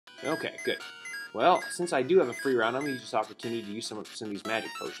Okay, good. Well, since I do have a free round, I'm going to use this opportunity to use some of these magic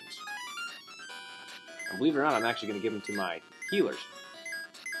potions. And believe it or not, I'm actually going to give them to my healers.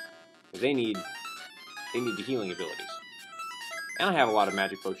 Because they need the healing abilities. And I have a lot of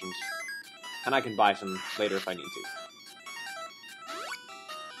magic potions. And I can buy some later if I need to.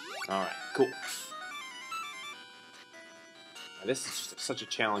 Alright, cool. Now, this is just such a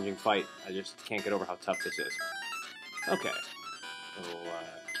challenging fight. I just can't get over how tough this is. Okay. We'll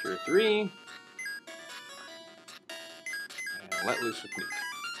cure 3. And let loose with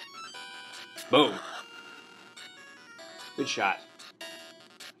Nuke. Boom. Good shot.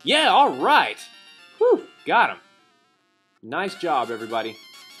 Yeah, alright! Whew, got him. Nice job, everybody.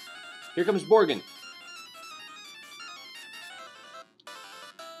 Here comes Borgin.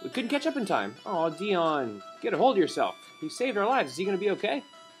 We couldn't catch up in time. Oh, Dion, get a hold of yourself. He saved our lives. Is he going to be okay?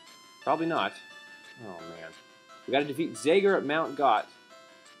 Probably not. Oh, man. We got to defeat Zager at Mount Got.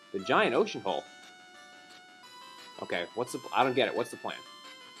 The giant ocean hole. Okay, I don't get it. What's the plan?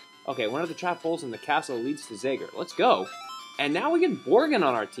 Okay, one of the trap holes in the castle leads to Zager. Let's go. And now we get Borgin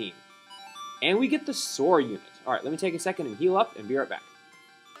on our team. And we get the Soar unit. Alright, let me take a second and heal up and be right back.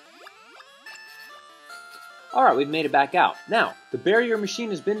 Alright, we've made it back out. Now, the barrier machine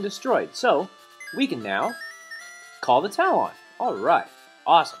has been destroyed, so we can now call the Talon. Alright,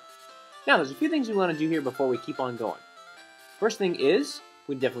 awesome. Now, there's a few things we want to do here before we keep on going. First thing is,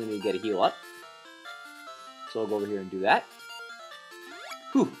 we definitely need to get a heal up. So I'll go over here and do that.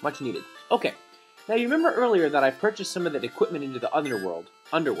 Whew, much needed. Okay, now you remember earlier that I purchased some of that equipment into the underworld,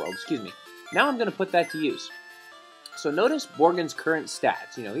 excuse me. Now I'm going to put that to use. So notice Borgin's current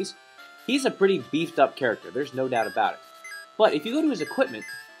stats. You know, he's a pretty beefed up character, there's no doubt about it. But if you go to his equipment,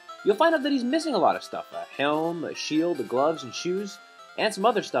 you'll find out that he's missing a lot of stuff. A helm, a shield, the gloves and shoes, and some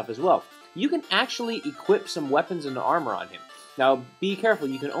other stuff as well. You can actually equip some weapons and armor on him. Now, be careful,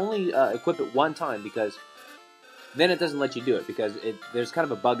 you can only equip it one time, because then it doesn't let you do it, because there's kind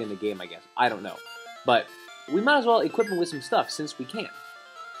of a bug in the game, I guess. I don't know. But we might as well equip him with some stuff, since we can.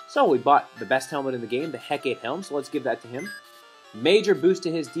 So we bought the best helmet in the game, the Hecate helm, so let's give that to him. Major boost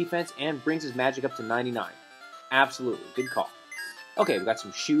to his defense, and brings his magic up to 99. Absolutely, good call. Okay, we got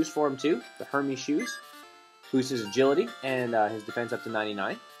some shoes for him too, the Hermes shoes. Boosts his agility, and his defense up to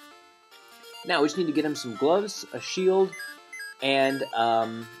 99. Now we just need to get him some gloves, a shield, and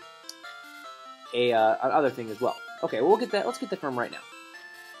another thing as well. Okay, well, we'll get that. Let's get that from him right now.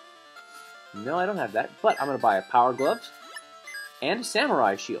 No, I don't have that, but I'm going to buy a power gloves and a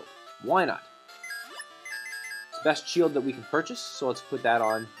samurai shield. Why not? It's the best shield that we can purchase, so let's put that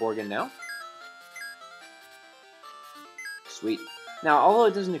on Borgin now. Sweet. Now, although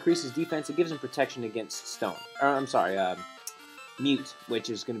it doesn't increase his defense, it gives him protection against stone. Mute,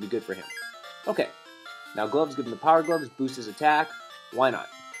 which is going to be good for him. Okay. Now, gloves give him the power gloves, boost his attack. Why not?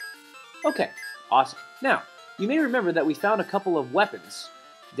 Okay. Awesome. Now, you may remember that we found a couple of weapons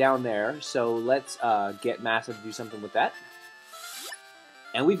down there, so let's get Massa to do something with that.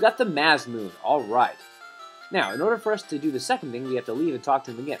 And we've got the Mazmoon. All right. Now, in order for us to do the second thing, we have to leave and talk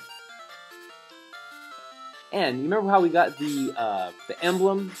to him again. And you remember how we got the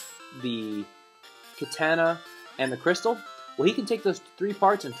emblem, the katana, and the crystal? Well, he can take those 3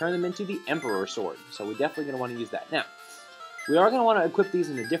 parts and turn them into the Emperor Sword. So we're definitely going to want to use that. Now, we are going to want to equip these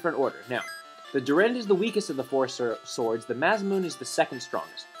in a different order. Now, the Durand is the weakest of the 4 swords. The Mazmoon is the second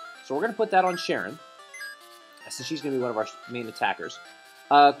strongest. So we're going to put that on Sharon, since she's going to be one of our main attackers.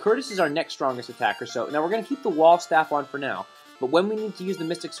 Curtis is our next strongest attacker. So now we're going to keep the Wall Staff on for now. But when we need to use the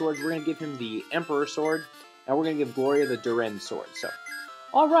Mystic Swords, we're going to give him the Emperor Sword. And we're going to give Gloria the Durand Sword. So,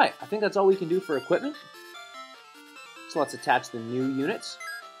 alright, I think that's all we can do for equipment. So let's attach the new units.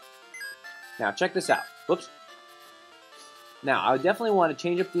 Now, check this out. Whoops. Now, I would definitely want to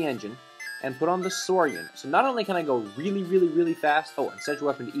change up the engine and put on the Soar unit. So not only can I go really, really, really fast, and set your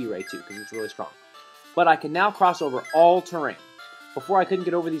weapon to E-Ray too, because it's really strong, but I can now cross over all terrain. Before I couldn't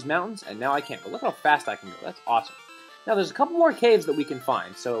get over these mountains, and now I can. But look how fast I can go. That's awesome. Now, there's a couple more caves that we can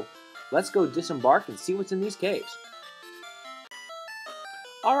find, so let's go disembark and see what's in these caves.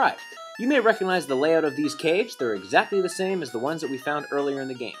 Alright, you may recognize the layout of these caves. They're exactly the same as the ones that we found earlier in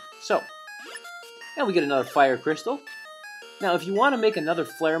the game. So, now we get another fire crystal. Now, if you want to make another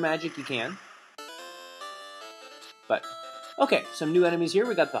flare magic, you can. But, okay, some new enemies here.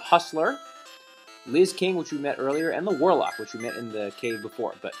 We got the Hustler, Liz King, which we met earlier, and the Warlock, which we met in the cave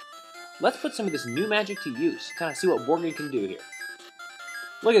before. But let's put some of this new magic to use. Kind of see what Borgin can do here.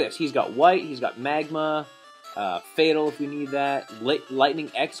 Look at this. He's got White, he's got Magma, Fatal if we need that,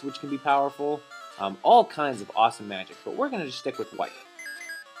 Lightning X, which can be powerful. All kinds of awesome magic, but we're going to just stick with White.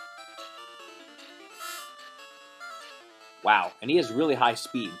 Wow, and he has really high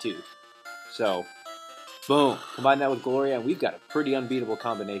speed, too. So, boom. Combine that with Gloria, and we've got a pretty unbeatable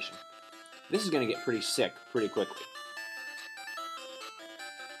combination. This is going to get pretty sick pretty quickly.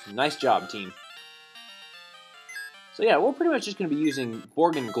 Nice job, team. So yeah, we're pretty much just going to be using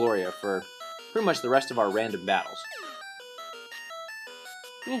Borg and Gloria for pretty much the rest of our random battles.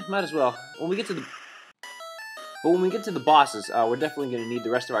 Yeah, might as well. When we get to the bosses, we're definitely going to need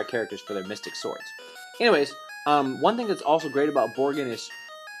the rest of our characters for their mystic swords. Anyways, one thing that's also great about Borgin is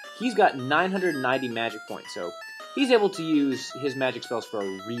he's got 990 magic points, so he's able to use his magic spells for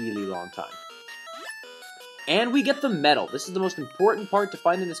a really long time. And we get the medal. This is the most important part to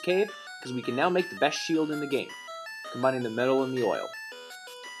find in this cave, because we can now make the best shield in the game, combining the metal and the oil.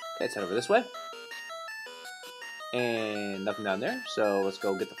 Okay, let's head over this way. And nothing down there, so let's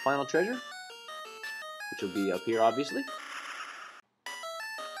go get the final treasure, which will be up here, obviously.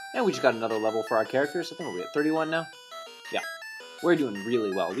 And we just got another level for our characters. I think we'll be at 31 now. Yeah, we're doing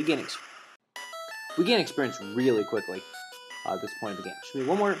really well. We gain experience really quickly at this point of the game. Should be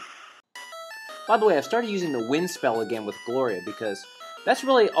one more. By the way, I've started using the wind spell again with Gloria because that's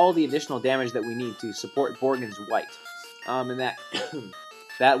really all the additional damage that we need to support Borgin's White. And that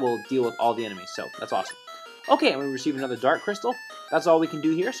that will deal with all the enemies, so that's awesome. Okay, and we receive another Dark Crystal. That's all we can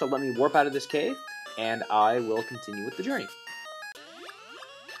do here, so let me warp out of this cave, and I will continue with the journey.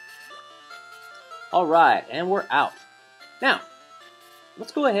 Alright, and we're out. Now,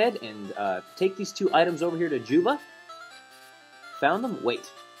 let's go ahead and take these two items over here to Juba. Found them. Wait.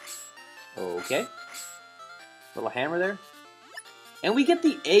 Okay. Little hammer there. And we get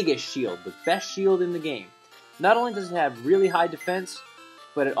the Aegis Shield, the best shield in the game. Not only does it have really high defense,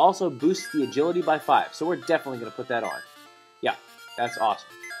 but it also boosts the agility by 5. So we're definitely going to put that on. Yeah, that's awesome.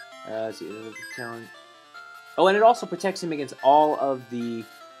 Let's see. Oh, and it also protects him against all of the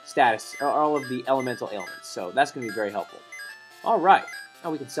all of the elemental ailments. So that's going to be very helpful. Alright.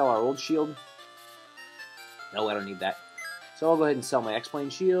 Now we can sell our old shield. No, I don't need that. So I'll go ahead and sell my X-Plane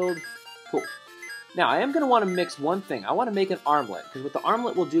shield. Cool. Now, I am going to want to mix one thing. I want to make an armlet, because what the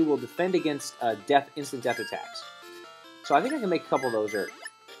armlet will do will defend against instant death attacks. So I think I can make a couple of those,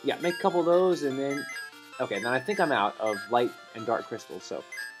 make a couple of those, and then... Okay, then I think I'm out of light and dark crystals, so...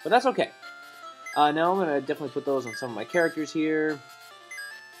 But that's okay. Now I'm going to definitely put those on some of my characters here.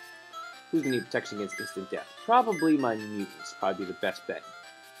 Who's going to need protection against instant death? Probably my mutants. Probably be the best bet.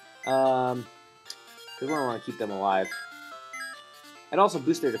 Because we don't want to keep them alive. And also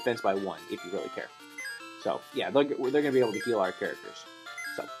boost their defense by 1, if you really care. So, yeah, they're going to be able to heal our characters.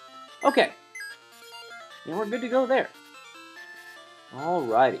 So, okay. And we're good to go there.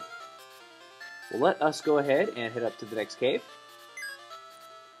 Alrighty. Well, let us go ahead and head up to the next cave.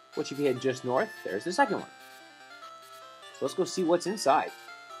 Which, if you head just north, there's the second one. So let's go see what's inside.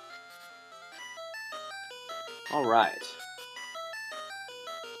 Alright.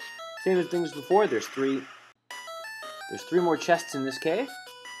 Same as things before, there's three more chests in this cave.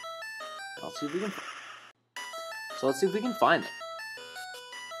 Let's see if we can. So let's see if we can find them.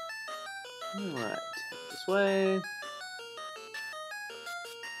 All right, this way.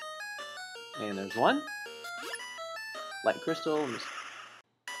 And there's one. Light crystal. See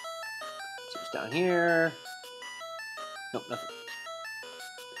what's down here. Nope, nothing.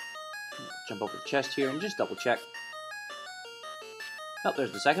 Jump over the chest here and just double check. Oh,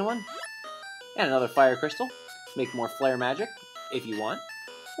 there's the second one. And another fire crystal. Make more flare magic, if you want.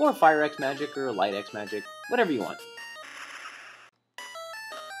 Or fire X magic, or light X magic. Whatever you want.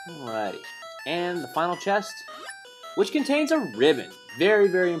 Alrighty. And the final chest, which contains a ribbon. Very,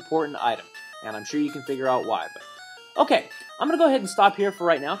 very important item. And I'm sure you can figure out why. But okay, I'm going to go ahead and stop here for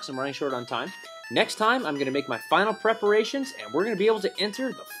right now, because I'm running short on time. Next time, I'm going to make my final preparations, and we're going to be able to enter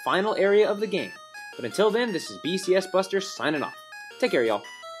the final area of the game. But until then, this is BCS Buster signing off. Take care, y'all.